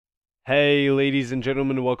Hey ladies and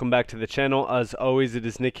gentlemen, welcome back to the channel. As always, it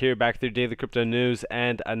is Nick here, back with your daily crypto news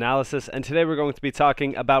and analysis, and today we're going to be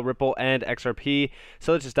talking about Ripple and XRP.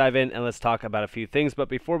 So let's just dive in and let's talk about a few things. But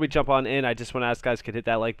before we jump on in, I just want to ask guys, could hit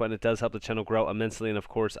that like button. It does help the channel grow immensely, and of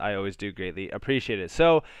course I always do greatly appreciate it.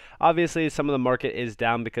 So obviously some of the market is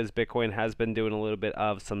down because Bitcoin has been doing a little bit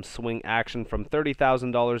of some swing action from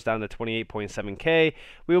 $30,000 down to 28.7k.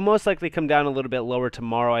 We will most likely come down a little bit lower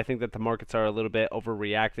tomorrow. I think that the markets are a little bit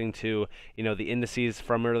overreacting to the indices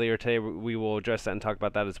from earlier today. We will address that and talk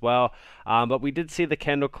about that as well. But we did see the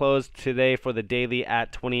candle close today for the daily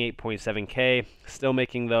at 28.7k, still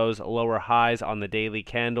making those lower highs on the daily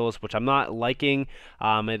candles, which I'm not liking.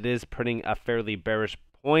 It is putting a fairly bearish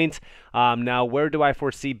point. Now, where do I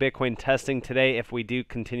foresee Bitcoin testing today if we do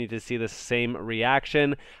continue to see the same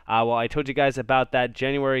reaction? Well, I told you guys about that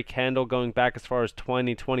January candle going back as far as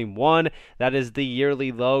 2021. That is the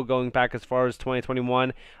yearly low going back as far as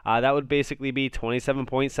 2021. That would basically be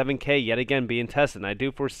 27.7k yet again being tested. And I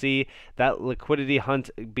do foresee that liquidity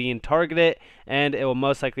hunt being targeted, and it will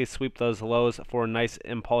most likely sweep those lows for a nice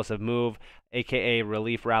impulsive move, aka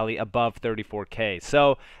relief rally above 34k.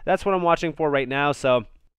 So that's what I'm watching for right now. So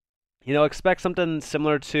expect something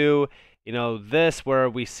similar to this, where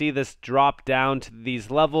we see this drop down to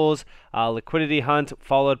these levels, liquidity hunt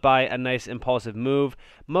followed by a nice impulsive move,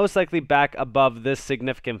 most likely back above this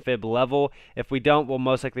significant fib level. If we don't, we'll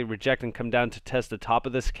most likely reject and come down to test the top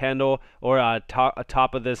of this candle, or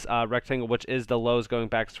top of this rectangle, which is the lows going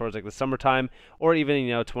back towards like the summertime, or even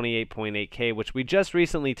 28.8k, which we just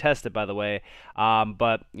recently tested, by the way.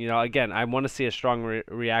 But again, I want to see a strong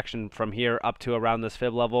reaction from here up to around this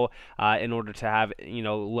fib level in order to have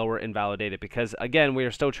lower invalidated, because again, we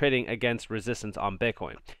are still trading against resistance on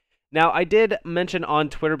Bitcoin. Now, I did mention on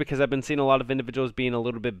Twitter, because I've been seeing a lot of individuals being a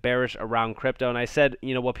little bit bearish around crypto, and I said,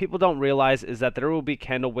 what people don't realize is that there will be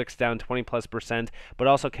candle wicks down 20+%, but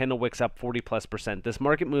also candle wicks up 40+%. This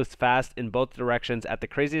market moves fast in both directions at the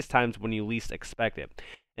craziest times when you least expect it.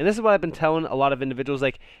 And this is what I've been telling a lot of individuals.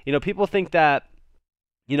 Like, people think that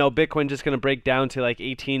Bitcoin just going to break down to like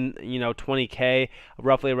 18, 20k,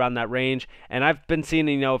 roughly around that range. And I've been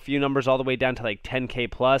seeing, a few numbers all the way down to like 10k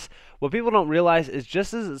plus. What people don't realize is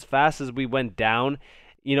just as fast as we went down,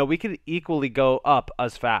 we could equally go up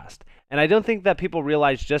as fast. And I don't think that people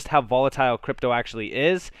realize just how volatile crypto actually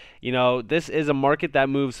is. This is a market that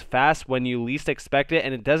moves fast when you least expect it,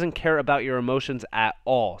 and it doesn't care about your emotions at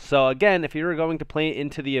all. So again, if you're going to play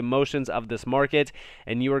into the emotions of this market,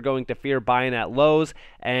 and you are going to fear buying at lows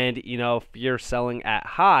and, fear selling at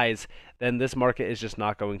highs, then this market is just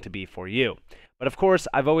not going to be for you. But of course,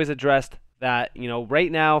 I've always addressed that,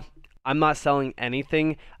 right now, I'm not selling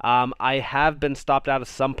anything. I have been stopped out of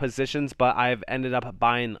some positions, but I've ended up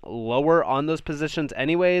buying lower on those positions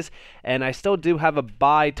anyways. And I still do have a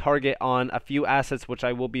buy target on a few assets, which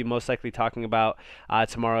I will be most likely talking about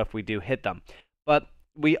tomorrow if we do hit them. But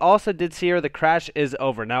we also did see here the crash is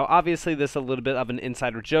over. Now, obviously, this is a little bit of an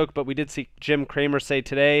insider joke, but we did see Jim Cramer say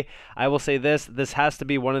today, I will say this has to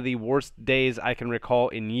be one of the worst days I can recall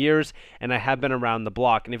in years, and I have been around the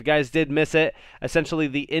block. And if you guys did miss it, essentially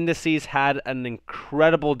the indices had an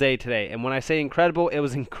incredible day today. And when I say incredible, it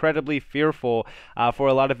was incredibly fearful for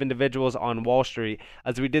a lot of individuals on Wall Street,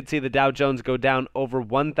 as we did see the Dow Jones go down over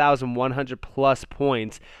 1,100 plus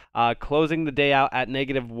points, closing the day out at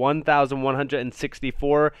negative 1,164.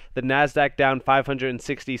 The Nasdaq down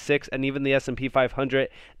 566, and even the S&P 500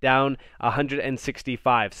 down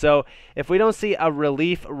 165. So if we don't see a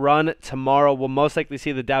relief run tomorrow, we'll most likely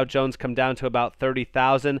see the Dow Jones come down to about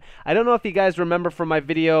 30,000. I don't know if you guys remember from my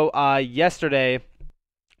video yesterday,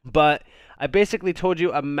 but I basically told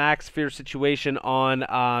you a max fear situation on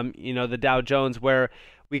the Dow Jones, where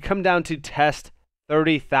we come down to test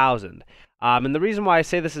 30,000. And the reason why I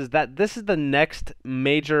say this is that this is the next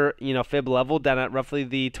major, fib level down at roughly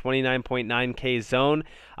the 29.9k zone,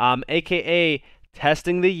 aka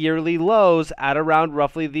testing the yearly lows at around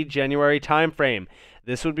roughly the January time frame.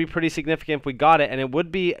 This would be pretty significant if we got it, and it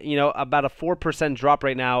would be, about a 4% drop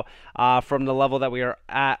right now from the level that we are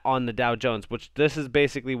at on the Dow Jones, which this is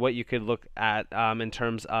basically what you could look at in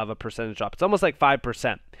terms of a percentage drop. It's almost like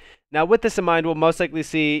 5%. Now, with this in mind, we'll most likely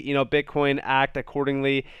see, Bitcoin act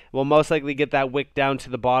accordingly. We'll most likely get that wick down to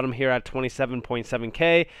the bottom here at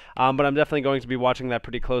 27.7k, but I'm definitely going to be watching that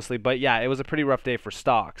pretty closely. But yeah, it was a pretty rough day for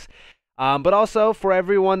stocks. But also, for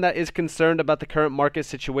everyone that is concerned about the current market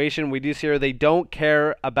situation, we do see here they don't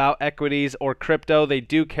care about equities or crypto. They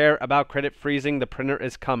do care about credit freezing. The printer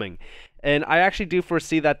is coming. And I actually do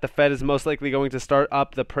foresee that the Fed is most likely going to start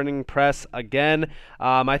up the printing press again.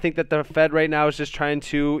 I think that the Fed right now is just trying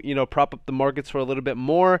to, prop up the markets for a little bit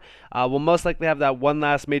more. We'll most likely have that one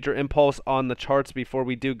last major impulse on the charts before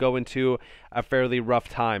we do go into a fairly rough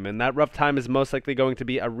time. And that rough time is most likely going to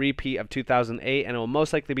be a repeat of 2008, and it will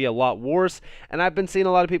most likely be a lot worse. And I've been seeing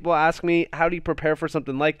a lot of people ask me, how do you prepare for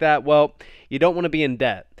something like that? Well, you don't want to be in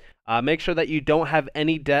debt. Make sure that you don't have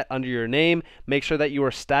any debt under your name. Make sure that you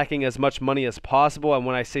are stacking as much money as possible. And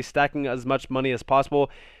when I say stacking as much money as possible,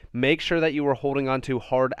 make sure that you are holding on to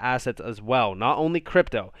hard assets as well, not only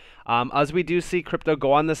crypto. As we do see crypto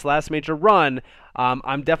go on this last major run,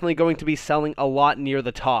 I'm definitely going to be selling a lot near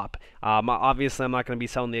the top. Obviously, I'm not going to be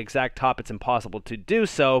selling the exact top. It's impossible to do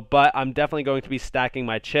so, but I'm definitely going to be stacking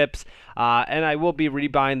my chips, and I will be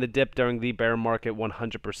rebuying the dip during the bear market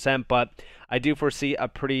 100%, but I do foresee a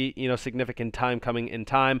pretty, significant time coming in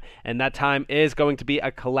time, and that time is going to be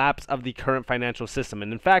a collapse of the current financial system.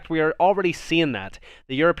 And in fact, we are already seeing that.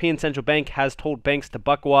 The European Central Bank has told banks to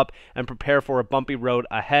buckle up and prepare for a bumpy road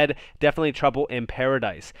ahead. Definitely trouble in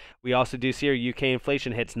paradise. We also do see our UK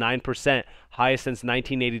inflation hits 9%, highest since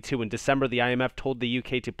 1982. In December, the IMF told the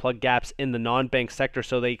UK to plug gaps in the non-bank sector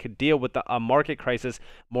so they could deal with a market crisis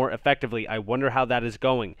more effectively. I wonder how that is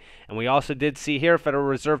going. And we also did see here, Federal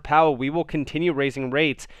Reserve Powell, we will continue raising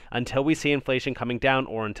rates until we see inflation coming down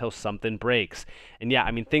or until something breaks. And yeah,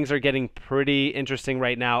 things are getting pretty interesting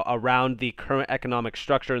right now around the current economic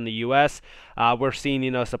structure in the U.S. We're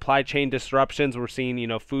seeing, supply chain disruptions. We're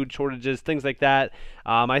seeing, food shortages, things like that.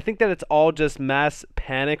 I think that it's all just mass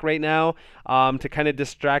panic right now to kind of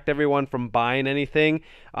distract everyone from buying anything.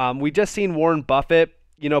 We just seen Warren Buffett,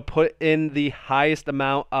 put in the highest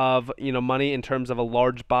amount of, money in terms of a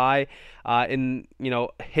large buy in,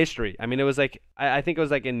 history. It was like, I think it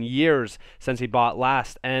was like in years since he bought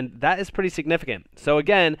last, and that is pretty significant. So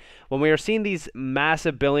again, when we are seeing these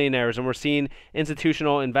massive billionaires and we're seeing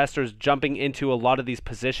institutional investors jumping into a lot of these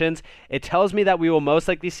positions, it tells me that we will most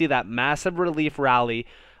likely see that massive relief rally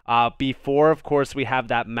before, of course, we have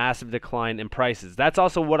that massive decline in prices. That's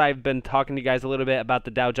also what I've been talking to you guys a little bit about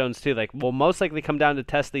the Dow Jones too. Like, we'll most likely come down to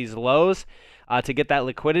test these lows to get that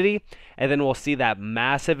liquidity, and then we'll see that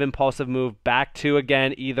massive impulsive move back to,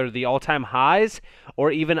 again, either the all-time highs or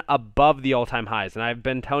even above the all-time highs. And I've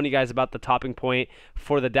been telling you guys about the topping point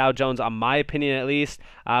for the Dow Jones, on my opinion at least,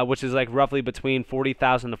 which is like roughly between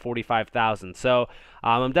 40,000 to 45,000. So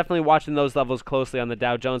I'm definitely watching those levels closely on the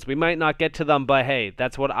Dow Jones. We might not get to them, but hey,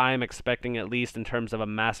 that's what I'm expecting, at least in terms of a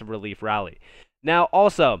massive relief rally. Now,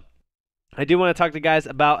 also, I do want to talk to you guys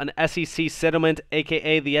about an SEC settlement,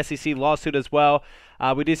 aka the SEC lawsuit as well.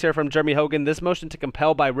 We do hear from Jeremy Hogan, this motion to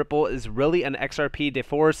compel by Ripple is really an XRP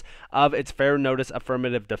deforce of its fair notice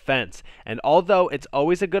affirmative defense. And although it's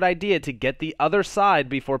always a good idea to get the other side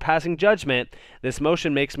before passing judgment, this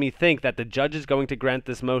motion makes me think that the judge is going to grant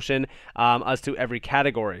this motion as to every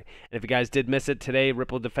category. And if you guys did miss it today,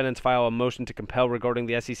 Ripple defendants file a motion to compel regarding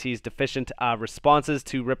the SEC's deficient responses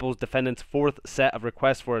to Ripple's defendants' fourth set of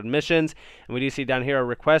requests for admissions. And we do see down here a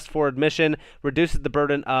request for admission reduces the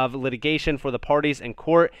burden of litigation for the parties in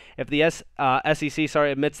court. If the SEC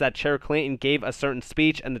admits that Chair Clayton gave a certain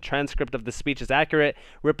speech and the transcript of the speech is accurate,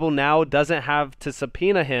 Ripple now doesn't have to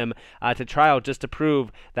subpoena him to trial just to prove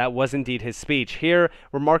that was indeed his speech. Here,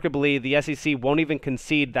 remarkably, the SEC won't even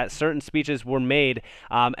concede that certain speeches were made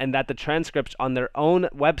and that the transcripts on their own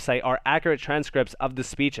website are accurate transcripts of the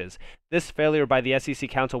speeches. This failure by the SEC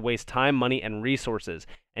counsel wastes time, money, and resources.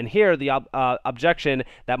 And here, the objection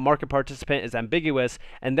that market participant is ambiguous,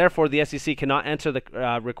 and therefore the SEC cannot answer the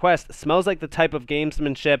request, smells like the type of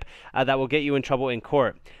gamesmanship that will get you in trouble in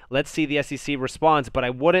court. Let's see the SEC response, but I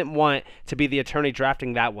wouldn't want to be the attorney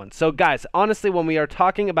drafting that one. So guys, honestly, when we are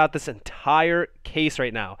talking about this entire case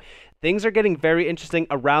right now, things are getting very interesting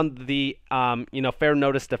around the fair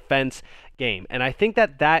notice defense game. And I think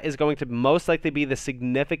that that is going to most likely be the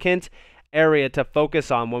significant area to focus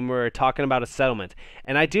on when we're talking about a settlement.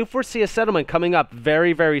 And I do foresee a settlement coming up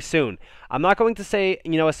very, very soon. I'm not going to say,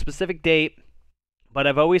 a specific date, but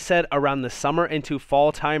I've always said around the summer into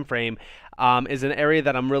fall timeframe is an area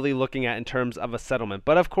that I'm really looking at in terms of a settlement.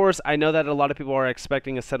 But of course, I know that a lot of people are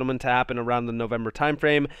expecting a settlement to happen around the November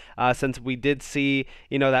timeframe, since we did see,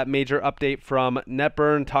 that major update from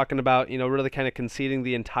NetBurn talking about, really kind of conceding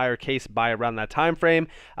the entire case by around that timeframe,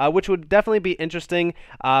 which would definitely be interesting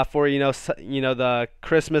for, the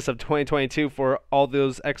Christmas of 2022 for all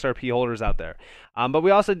those XRP holders out there. But we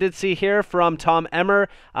also did see here from Tom Emmer,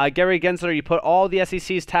 Gary Gensler, you put all the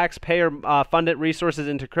SEC's taxpayer-funded resources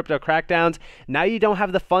into crypto crackdowns. Now you don't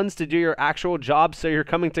have the funds to do your actual job, so you're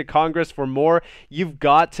coming to Congress for more. You've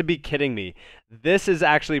got to be kidding me. This is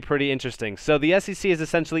actually pretty interesting. So the SEC is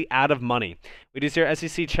essentially out of money. We do see our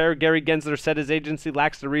SEC Chair Gary Gensler said his agency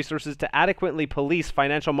lacks the resources to adequately police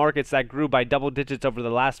financial markets that grew by double digits over the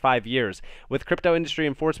last 5 years. With crypto industry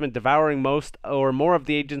enforcement devouring most or more of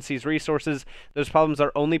the agency's resources, those problems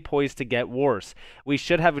are only poised to get worse. We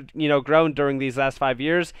should have, grown during these last 5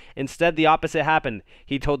 years. Instead, the opposite happened.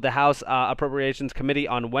 He told the House Appropriations Committee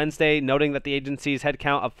on Wednesday, noting that the agency's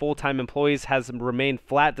headcount of full-time employees has remained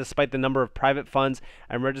flat despite the number of private funds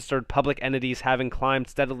and registered public entities having climbed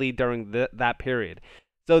steadily during that period.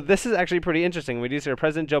 So this is actually pretty interesting. We do see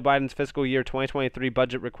President Joe Biden's fiscal year 2023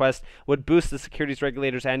 budget request would boost the securities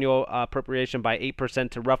regulator's annual appropriation by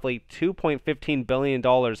 8% to roughly $2.15 billion,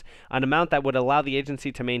 an amount that would allow the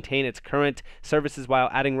agency to maintain its current services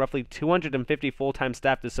while adding roughly 250 full-time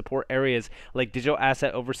staff to support areas like digital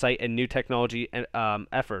asset oversight and new technology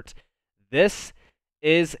efforts. This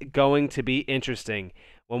is going to be interesting.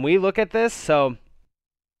 When we look at this, so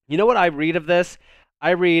you know what I read of this?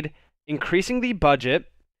 I read increasing the budget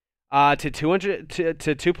to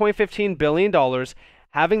 $2.15 billion,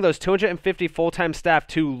 having those 250 full-time staff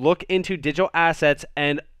to look into digital assets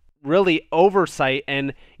and really oversight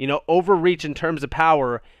and overreach in terms of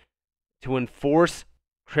power to enforce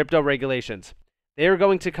crypto regulations. They are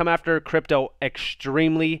going to come after crypto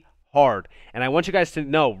extremely hard. And I want you guys to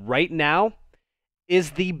know right now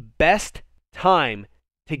is the best time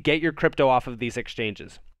to get your crypto off of these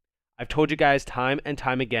exchanges. I've told you guys time and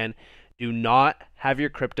time again, do not have your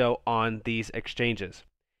crypto on these exchanges.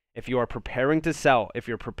 If you are preparing to sell, if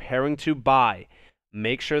you're preparing to buy,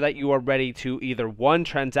 make sure that you are ready to either one,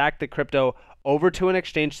 transact the crypto over to an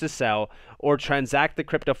exchange to sell, or transact the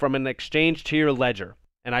crypto from an exchange to your ledger.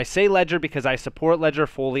 And I say ledger because I support Ledger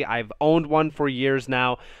fully. I've owned one for years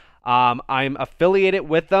now. I'm affiliated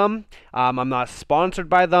with them. I'm not sponsored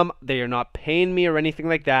by them. They are not paying me or anything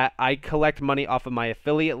like that. I collect money off of my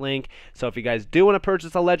affiliate link. So if you guys do want to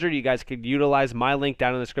purchase a Ledger, you guys could utilize my link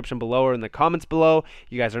down in the description below or in the comments below.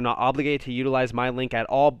 You guys are not obligated to utilize my link at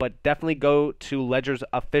all, but definitely go to Ledger's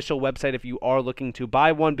official website if you are looking to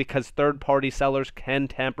buy one, because third-party sellers can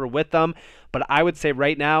tamper with them. But I would say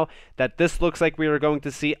right now that this looks like we are going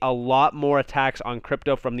to see a lot more attacks on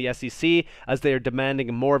crypto from the SEC as they are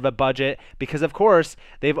demanding more of a budget, because of course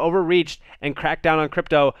they've overreached and cracked down on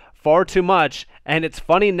crypto far too much, and it's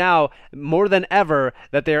funny now more than ever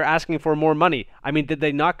that they are asking for more money. I mean, did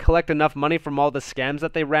they not collect enough money from all the scams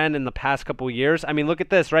that they ran in the past couple years? I mean, look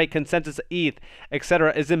at this, right? Consensus ETH,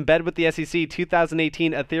 etc. is in bed with the SEC.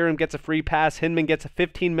 2018, Ethereum gets a free pass. Hinman gets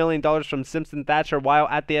 $15 million from Simpson Thacher while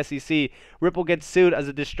at the SEC. Ripple gets sued as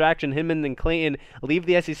a distraction. Hinman and Clayton leave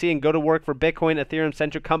the SEC and go to work for Bitcoin,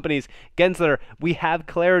 Ethereum-centric companies. Gensler, we have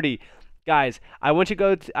clarity. Guys, I want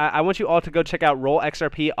you all to go check out Roll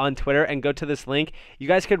XRP on Twitter and go to this link. You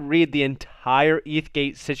guys could read the entire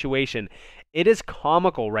ETHgate situation. It is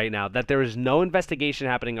comical right now that there is no investigation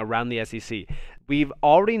happening around the SEC. We've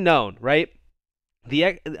already known, right?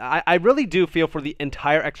 I really do feel for the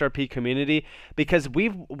entire XRP community, because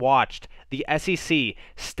we've watched the SEC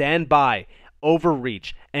stand by,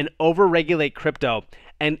 overreach, and overregulate crypto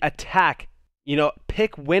and attack,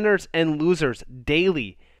 pick winners and losers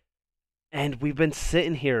daily. And we've been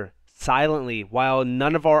sitting here silently while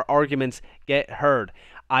none of our arguments get heard.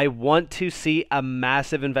 I want to see a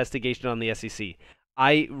massive investigation on the SEC.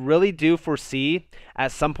 I really do foresee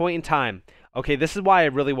at some point in time, okay, this is why I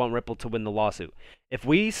really want Ripple to win the lawsuit. If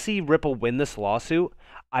we see Ripple win this lawsuit,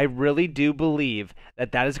 I really do believe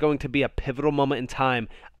that that is going to be a pivotal moment in time,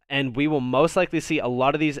 and we will most likely see a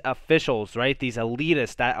lot of these officials, right, these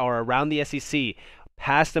elitists that are around the SEC,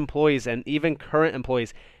 past employees and even current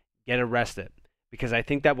employees, get arrested. Because I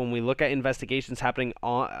think that when we look at investigations happening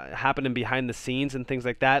behind the scenes and things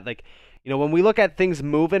like that, like, when we look at things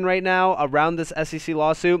moving right now around this SEC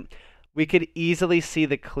lawsuit, we could easily see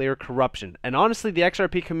the clear corruption. And honestly, the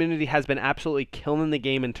XRP community has been absolutely killing the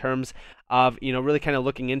game in terms of, really kind of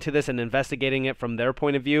looking into this and investigating it from their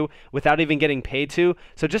point of view without even getting paid to.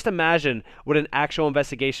 So just imagine what an actual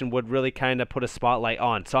investigation would really kind of put a spotlight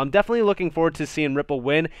on. So I'm definitely looking forward to seeing Ripple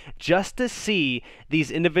win, just to see these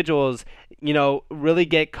individuals, really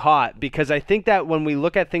get caught. Because I think that when we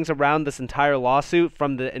look at things around this entire lawsuit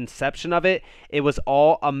from the inception of it, it was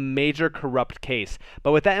all a major corrupt case.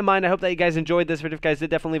 But with that in mind, I hope that you guys enjoyed this video. If you guys did,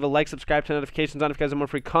 definitely leave a like, subscribe, turn notifications on if you guys want more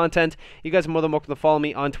free content. You guys are more than welcome to follow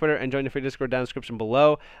me on Twitter and join the free Discord down in the description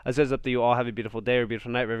below. As it's up to you all, have a beautiful day or a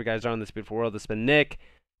beautiful night wherever you guys are in this beautiful world. This has been Nick.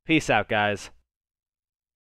 Peace out, guys.